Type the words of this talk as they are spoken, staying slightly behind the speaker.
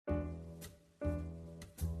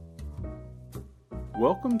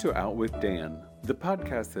Welcome to Out with Dan, the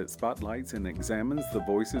podcast that spotlights and examines the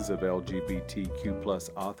voices of LGBTQ+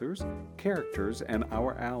 authors, characters, and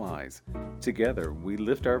our allies. Together, we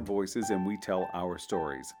lift our voices and we tell our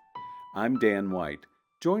stories. I'm Dan White.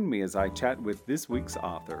 Join me as I chat with this week's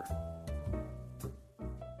author.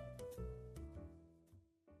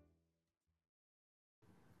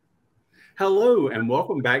 Hello, and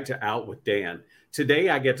welcome back to Out with Dan. Today,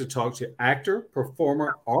 I get to talk to actor,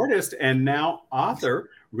 performer, artist, and now author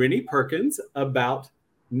Rinny Perkins about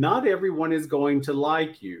Not Everyone is Going to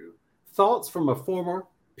Like You. Thoughts from a former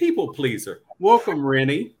people pleaser. Welcome,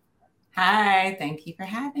 Rinny. Hi, thank you for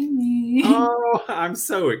having me. Oh, I'm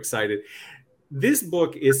so excited. This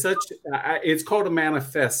book is it's called a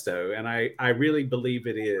manifesto, and I really believe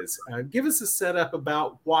it is. Give us a setup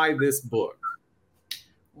about why this book.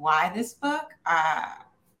 Why this book?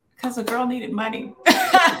 Because a girl needed money.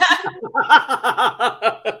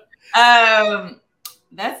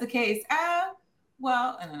 That's the case.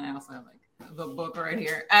 Well, and then I also have like the book right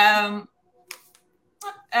here.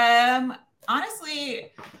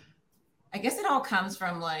 Honestly, I guess it all comes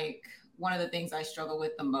from like one of the things I struggle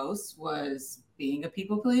with the most was being a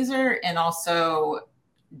people pleaser and also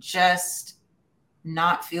just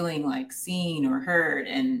not feeling like seen or heard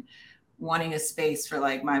and wanting a space for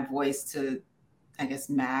like my voice to, I guess,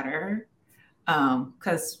 matter.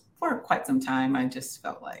 Because for quite some time, I just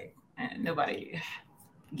felt like nobody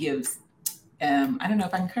gives. I don't know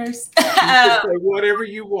if I can curse. Say whatever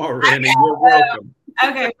you want, Rinny. You're welcome.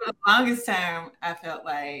 Okay, for the longest time, I felt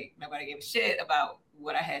like nobody gave a shit about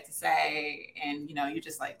what I had to say. And, you know, you're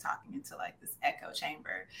just like talking into like this echo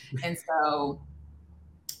chamber. And so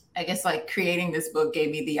I guess like creating this book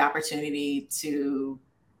gave me the opportunity to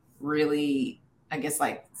really, I guess,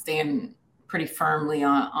 like stand pretty firmly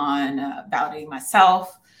on validating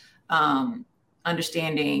myself,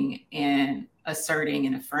 understanding and asserting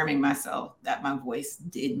and affirming myself that my voice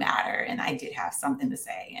did matter and I did have something to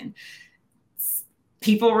say. And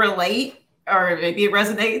people relate, or maybe it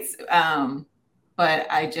resonates,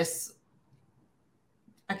 but I guess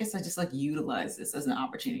I just like utilize this as an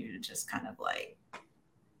opportunity to just kind of like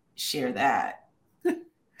share that.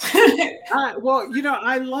 Well, you know,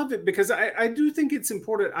 I love it because I do think it's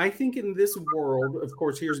important. I think in this world, of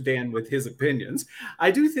course, here's Dan with his opinions. I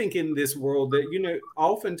do think in this world that, you know,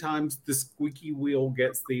 oftentimes the squeaky wheel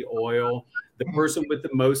gets the oil. The person with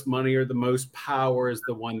the most money or the most power is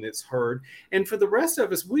the one that's heard. And for the rest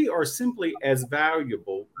of us, we are simply as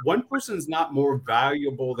valuable. One person is not more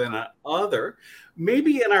valuable than another.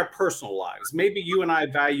 Maybe in our personal lives, maybe you and I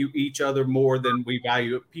value each other more than we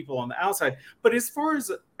value people on the outside. But as far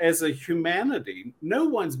as a humanity, no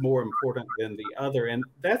one's more important than the other. And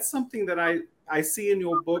that's something that I see in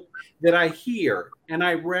your book, that I hear and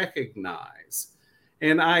I recognize.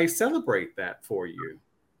 And I celebrate that for you.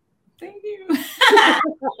 Thank you.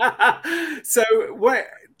 So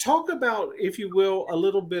talk about, if you will, a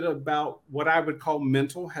little bit about what I would call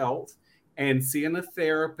mental health and seeing a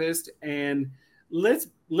therapist, and let's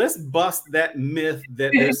bust that myth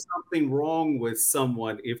that there's something wrong with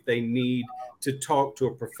someone if they need to talk to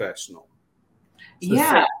a professional.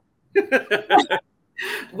 Yeah.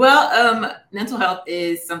 Well, mental health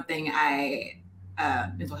is something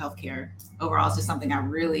mental health care overall is just something I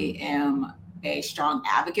really am a strong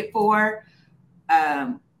advocate for.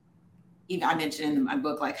 Even I mentioned in my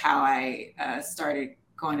book, like how I started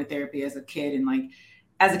going to therapy as a kid. And like,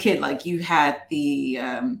 as a kid, like you had the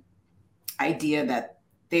idea that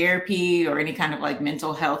therapy or any kind of like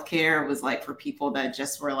mental health care was like for people that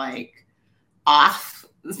just were like off,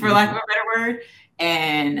 for lack of a better word.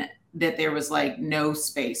 And that there was like no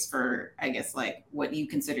space for, I guess, like what you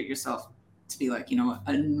consider yourself to be like, you know,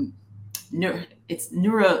 it's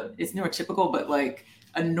neurotypical, but like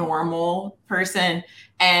a normal person.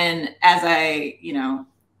 And as I, you know,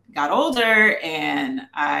 got older and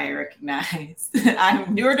I recognized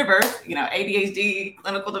I'm neurodiverse, you know, ADHD,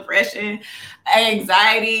 clinical depression,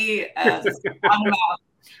 anxiety, I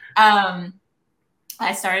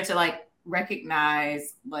started to like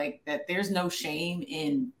recognize like that there's no shame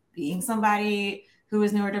in being somebody who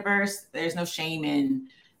is neurodiverse. There's no shame in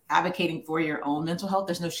advocating for your own mental health.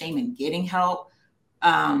 There's no shame in getting help,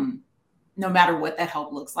 no matter what that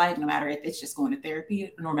help looks like, no matter if it's just going to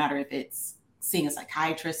therapy, no matter if it's seeing a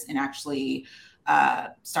psychiatrist and actually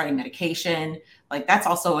starting medication. Like that's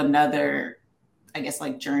also another, I guess,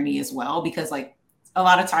 like journey as well, because like a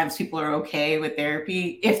lot of times people are okay with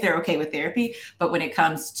therapy if they're okay with therapy. But when it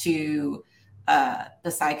comes to the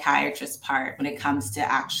psychiatrist part, when it comes to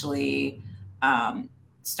actually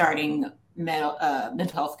starting mental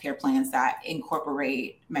health care plans that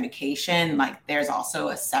incorporate medication, like there's also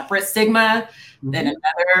a separate stigma, then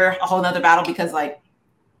a whole nother battle, because like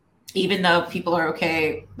even though people are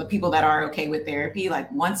okay, the people that are okay with therapy, like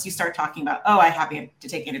once you start talking about, oh, I have to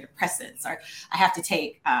take antidepressants, or I have to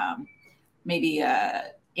take maybe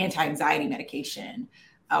a anti-anxiety medication,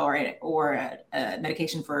 or a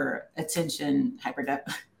medication for attention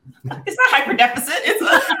it's not hyper deficit. It's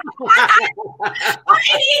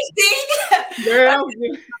ADHD. Yeah.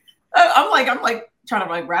 I'm like trying to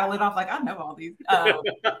like rattle it off. Like I know all these.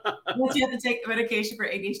 Once you have to take medication for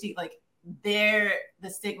ADHD, like the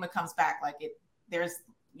stigma comes back. Like there's,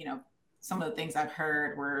 you know, some of the things I've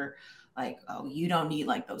heard were like, oh, you don't need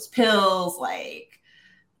like those pills. Like,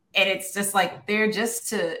 and it's just like, they're just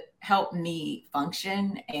to help me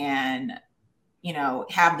function and, you know,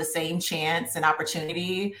 have the same chance and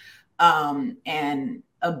opportunity and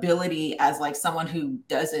ability as like someone who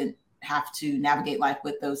doesn't have to navigate life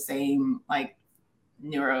with those same like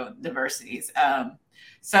neurodiversities.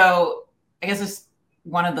 So I guess it's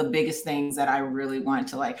one of the biggest things that I really want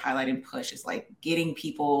to like highlight and push is like getting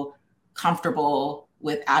people comfortable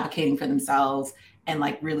with advocating for themselves and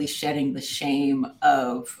like really shedding the shame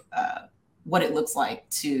of what it looks like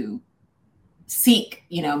to seek,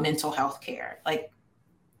 you know, mental health care. Like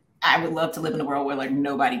I would love to live in a world where like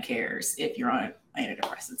nobody cares if you're on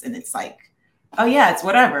antidepressants, and it's like, oh yeah, it's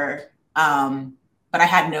whatever. But I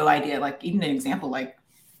had no idea, like even an example, like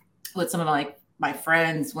with some of like my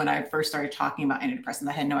friends, when I first started talking about antidepressants,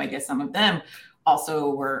 I had no idea some of them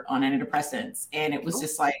also were on antidepressants. And it was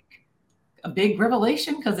just like a big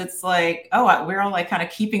revelation, because it's like, oh, we're all like kind of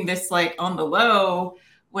keeping this like on the low,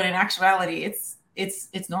 when in actuality it's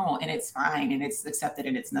normal and it's fine and it's accepted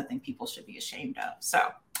and it's nothing people should be ashamed of. So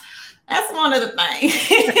that's one of the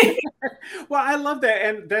things. Well, I love that.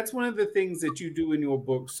 And that's one of the things that you do in your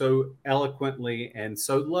book so eloquently and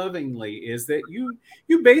so lovingly, is that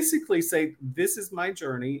you basically say, this is my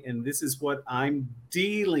journey and this is what I'm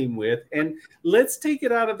dealing with. And let's take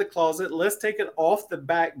it out of the closet. Let's take it off the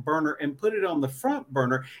back burner and put it on the front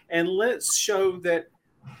burner. And let's show that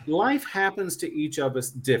life happens to each of us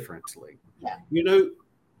differently. Yeah. You know,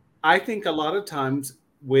 I think a lot of times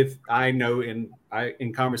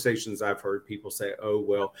in conversations I've heard people say, oh,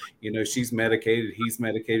 well, you know, she's medicated, he's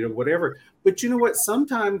medicated, or whatever. But you know what?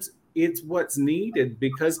 Sometimes it's what's needed,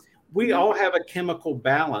 because we all have a chemical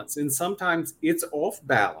balance and sometimes it's off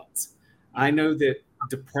balance. I know that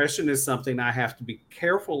depression is something I have to be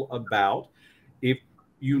careful about. If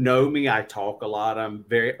you know me, I talk a lot. I'm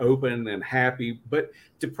very open and happy, but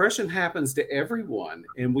depression happens to everyone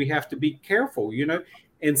and we have to be careful, you know,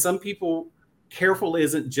 and some people, careful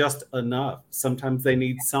isn't just enough. Sometimes they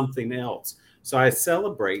need something else. So I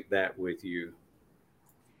celebrate that with you.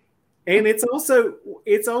 And it's also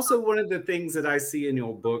one of the things that I see in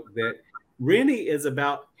your book, that Rinny is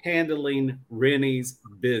about handling Rinny's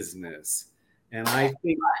business. And I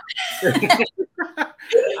think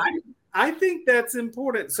I think that's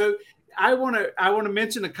important. So I want to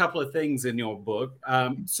mention a couple of things in your book.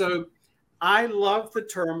 So I love the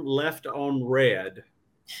term left on red.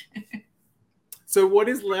 So what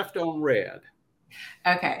is left on red?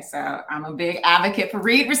 Okay, so I'm a big advocate for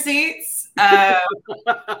read receipts. Ever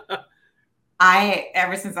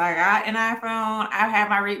since I got an iPhone, I have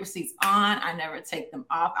my read receipts on. I never take them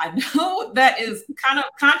off. I know that is kind of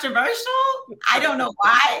controversial. I don't know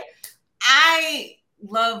why. I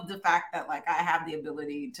love the fact that like I have the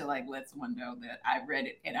ability to like let someone know that I read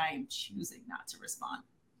it and I am choosing not to respond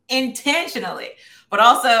intentionally. But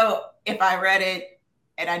also, if I read it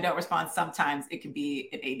and I don't respond, sometimes it can be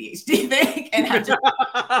an ADHD thing, and I just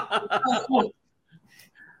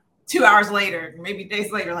 2 hours later, maybe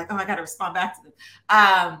days later, like, oh, I got to respond back to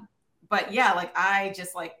them. But yeah, like I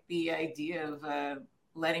just like the idea of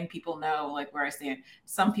letting people know like where I stand.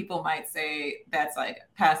 Some people might say that's like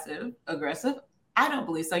passive aggressive. I don't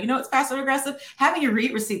believe so. You know, it's passive aggressive having your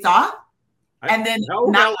read receipts off and then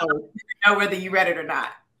not know whether you read it or not.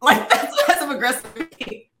 Like that's passive aggressive.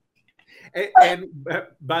 And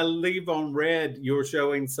by leave on red, you're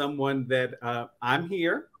showing someone that I'm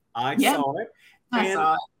here. I saw it. I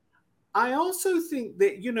saw it. I also think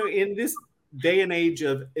that, you know, in this day and age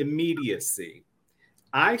of immediacy,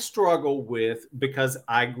 I struggle with, because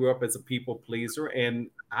I grew up as a people pleaser and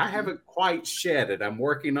I haven't quite shed it. I'm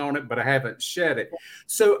working on it, but I haven't shed it.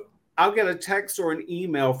 So I'll get a text or an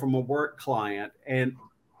email from a work client and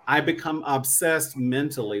I become obsessed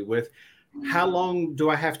mentally with, how long do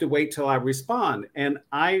I have to wait till I respond? And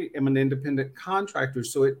I am an independent contractor.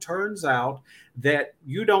 So it turns out that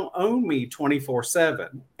you don't own me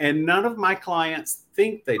 24/7. And none of my clients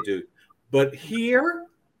think they do. But here,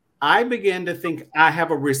 I began to think I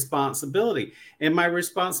have a responsibility, and my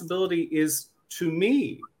responsibility is to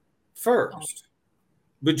me first.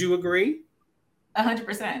 Would you agree?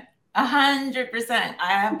 100%. 100%. I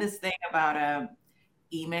have this thing about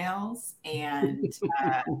emails and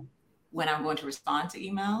when I'm going to respond to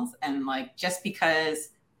emails, and like just because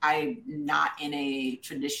I'm not in a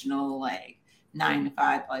traditional like 9 to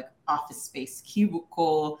 5 like office space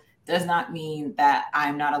cubicle does not mean that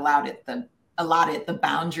I'm not allotted the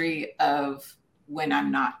boundary of when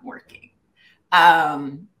I'm not working.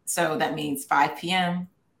 So that means 5 p.m.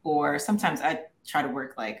 or sometimes I try to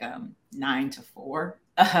work like 9 to 4.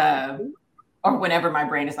 Or whenever my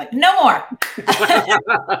brain is like, no more.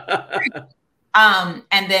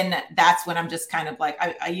 And then that's when I'm just kind of like,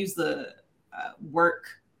 I use the work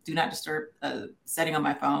do not disturb setting on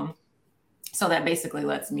my phone. So that basically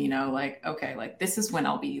lets me know like, okay, like this is when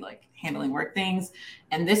I'll be like handling work things.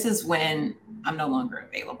 And this is when I'm no longer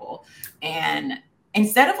available. And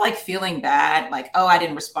instead of like feeling bad, like, oh, I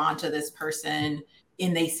didn't respond to this person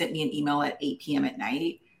and they sent me an email at 8 p.m. at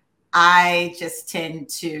night, I just tend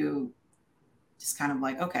to just kind of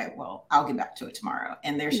like, okay, well, I'll get back to it tomorrow.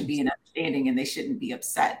 And there should be an understanding and they shouldn't be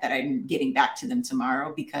upset that I'm getting back to them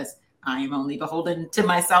tomorrow because I am only beholden to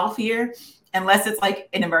myself here, unless it's like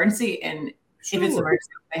an emergency. And if it's an emergency,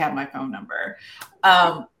 they have my phone number.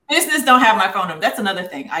 Business don't have my phone number. That's another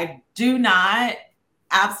thing. I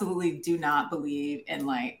absolutely do not believe in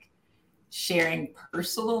like sharing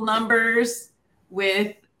personal numbers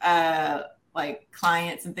with like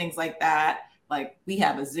clients and things like that. Like we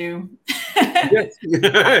have a Zoom,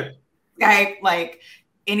 Skype, like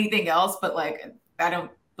anything else, but like I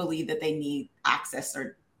don't believe that they need access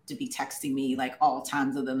or to be texting me like all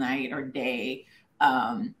times of the night or day,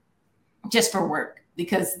 just for work,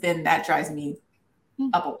 because then that drives me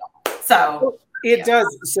up a wall. So it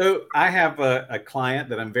does. So I have a client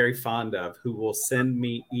that I'm very fond of who will send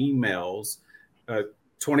me emails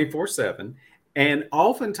 24/7. And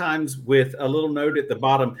oftentimes with a little note at the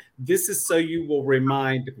bottom, this is so you will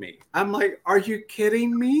remind me. I'm like, are you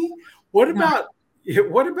kidding me? What about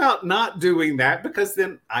not doing that? Because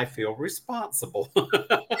then I feel responsible.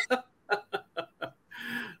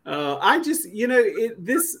 I just,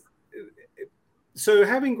 so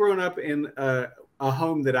having grown up in a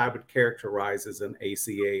home that I would characterize as an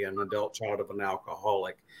ACA, an adult child of an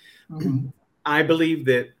alcoholic, I believe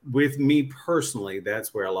that with me personally,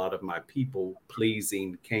 that's where a lot of my people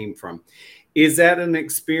pleasing came from. Is that an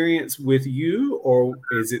experience with you, or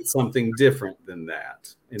is it something different than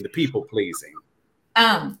that in the people pleasing?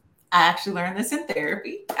 I actually learned this in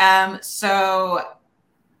therapy. So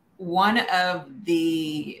one of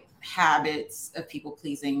the habits of people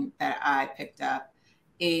pleasing that I picked up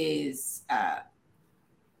is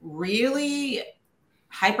really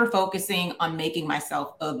hyper focusing on making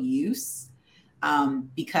myself of use.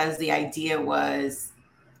 Because the idea was,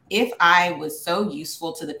 if I was so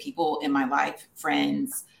useful to the people in my life,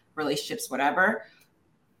 friends, relationships, whatever,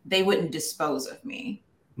 they wouldn't dispose of me.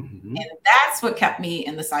 And that's what kept me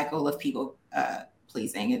in the cycle of people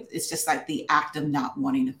pleasing. It's just like the act of not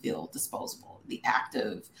wanting to feel disposable. The act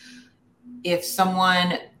of, if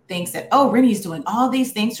someone thinks that, oh, Rinny's doing all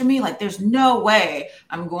these things for me, like there's no way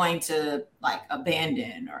I'm going to like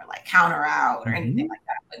abandon or like counter out or anything like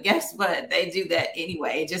that. But guess what? They do that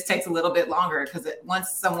anyway. It just takes a little bit longer, because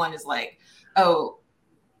once someone is like, oh,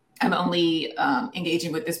 I'm only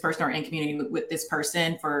engaging with this person or in community with this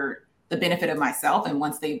person for the benefit of myself. And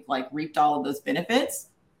once they've like reaped all of those benefits,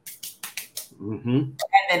 and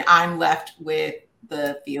then I'm left with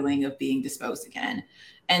the feeling of being disposed again.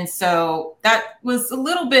 And so that was a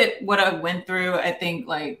little bit what I went through, I think,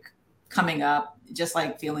 like coming up, just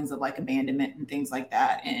like feelings of like abandonment and things like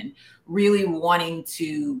that. And really wanting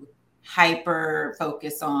to hyper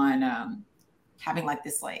focus on having like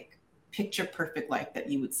this like picture perfect life that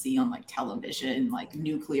you would see on like television, like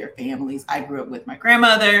nuclear families. I grew up with my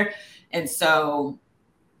grandmother. And so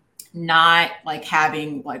not like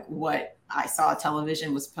having like what I saw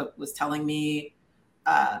television was telling me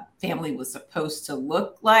family was supposed to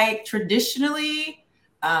look like traditionally,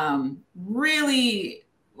 really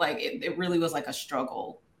like it really was like a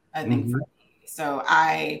struggle, I think, for me. So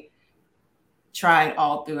I tried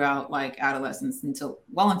all throughout like adolescence until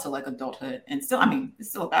like adulthood, and still, I mean, it's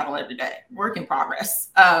still a battle every day, work in progress.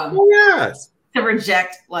 Yes. To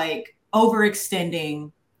reject like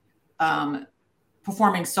overextending,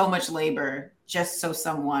 performing so much labor just so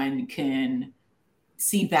someone can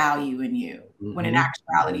see value in you, when in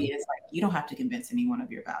actuality it's like you don't have to convince anyone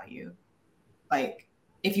of your value. Like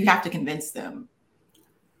if you have to convince them,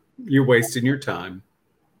 you're wasting your time.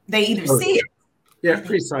 They either see it. Yeah,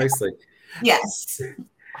 precisely. Yes.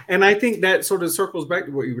 And I think that sort of circles back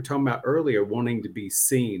to what you were talking about earlier, wanting to be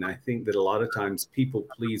seen. I think that a lot of times people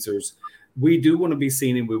pleasers, we do want to be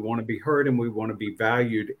seen and we want to be heard and we want to be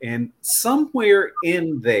valued. And somewhere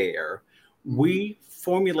in there, we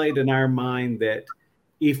formulate in our mind that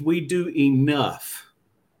if we do enough,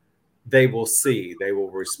 they will see, they will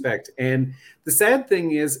respect. And the sad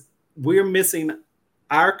thing is, we're missing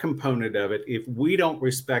our component of it if we don't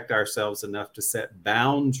respect ourselves enough to set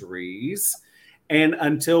boundaries. And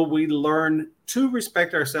until we learn to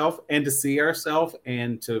respect ourselves and to see ourselves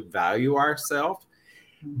and to value ourselves,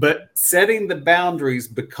 but setting the boundaries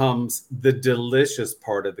becomes the delicious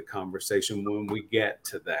part of the conversation when we get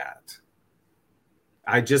to that.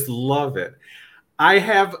 I just love it. I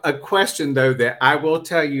have a question, though, that I will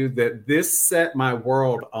tell you that this set my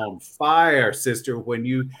world on fire, sister, when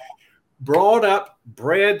you brought up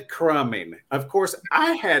breadcrumbing. Of course,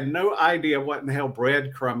 I had no idea what in the hell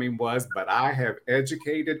breadcrumbing was, but I have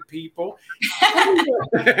educated people.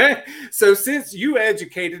 So since you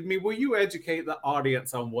educated me, will you educate the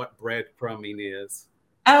audience on what breadcrumbing is?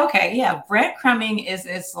 Okay, yeah. Breadcrumbing is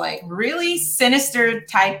this like really sinister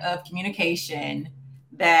type of communication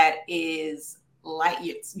that is like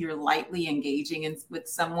you're lightly engaging with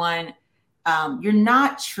someone. You're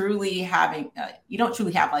not truly having, you don't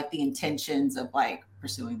truly have like the intentions of like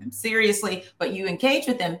pursuing them seriously, but you engage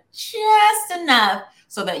with them just enough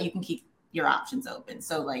so that you can keep your options open.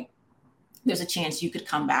 So like there's a chance you could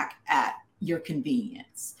come back at your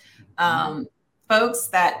convenience. Folks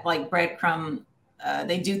that like breadcrumb,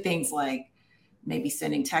 they do things like maybe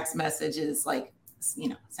sending text messages, like, you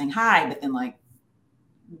know, saying hi, but then like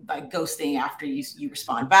ghosting after you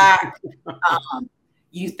respond back.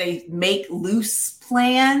 They make loose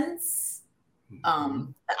plans.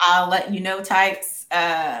 I'll let you know types,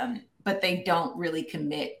 but they don't really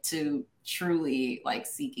commit to truly like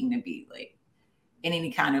seeking to be like in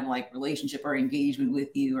any kind of like relationship or engagement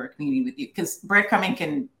with you or community with you. Because breadcrumbing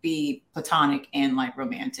can be platonic and like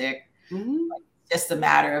romantic. Like, just a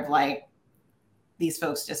matter of like these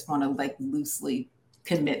folks just want to like loosely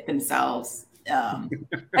commit themselves. And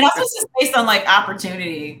also it's just based on like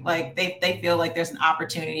opportunity. Like they feel like there's an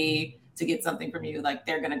opportunity to get something from you. Like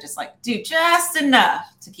they're gonna just like do just enough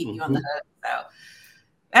to keep you on the hook. So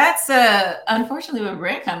that's unfortunately what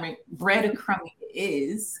breadcrumbing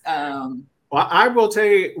is. Well, I will tell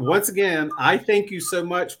you once again, I thank you so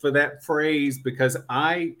much for that phrase, because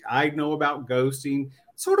I know about ghosting,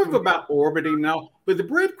 sort of about orbiting now, but the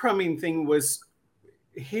breadcrumbing thing was,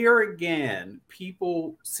 here again,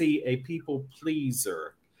 people see a people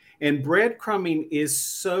pleaser, and breadcrumbing is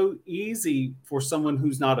so easy for someone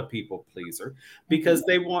who's not a people pleaser, because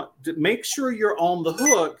they want to make sure you're on the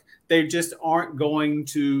hook. They just aren't going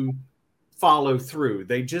to follow through.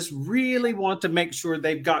 They just really want to make sure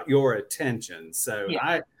they've got your attention. So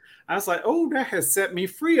I was like, oh, that has set me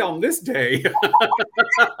free on this day.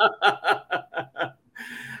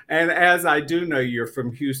 And as I do know you're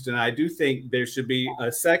from Houston, I do think there should be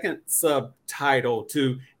a second subtitle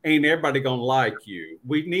to "Ain't Everybody Gonna Like You."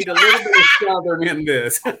 We need a little bit of Southern in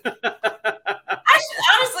this. Honestly,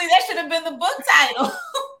 that should have been the book title.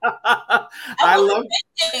 I love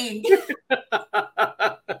it.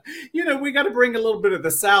 You know, we got to bring a little bit of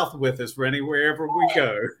the South with us, Rinny, wherever we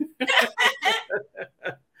go.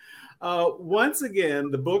 Once again,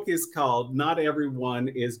 the book is called Not Everyone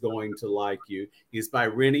Is Going to Like You. It's by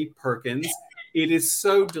Rinny Perkins. It is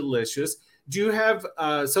so delicious. Do you have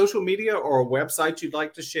social media or a website you'd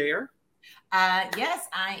like to share? Yes,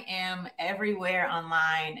 I am everywhere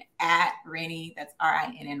online at Rinny. That's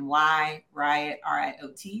RINNY, Riot,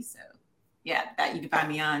 RIOT. So yeah, that you can find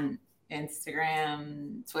me on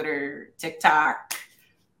Instagram, Twitter, TikTok.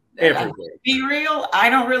 Be real, I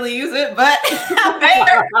don't really use it, but I'm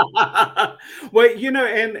there. Well, you know,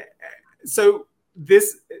 and so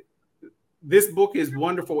this book is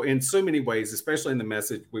wonderful in so many ways, especially in the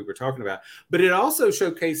message we were talking about, but it also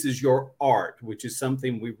showcases your art, which is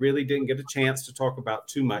something we really didn't get a chance to talk about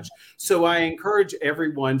too much. So I encourage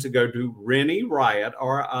everyone to go to Rinny Riot,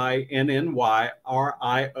 RINNYRIOT,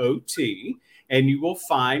 and you will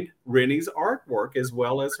find Rinny's artwork as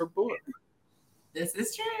well as her book. This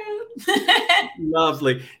is true.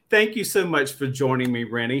 Lovely. Thank you so much for joining me,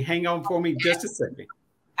 Rinny. Hang on for me just a second.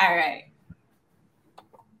 All right.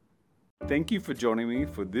 Thank you for joining me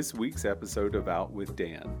for this week's episode of Out with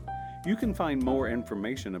Dan. You can find more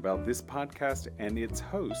information about this podcast and its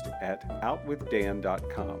host at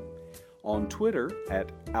outwithdan.com, on Twitter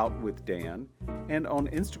at outwithdan, and on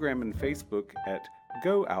Instagram and Facebook at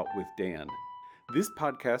GoOutWithDan. This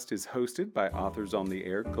podcast is hosted by Authors on the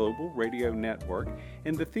Air Global Radio Network,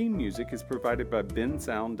 and the theme music is provided by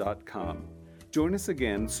bensound.com. Join us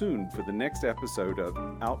again soon for the next episode of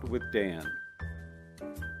Out with Dan.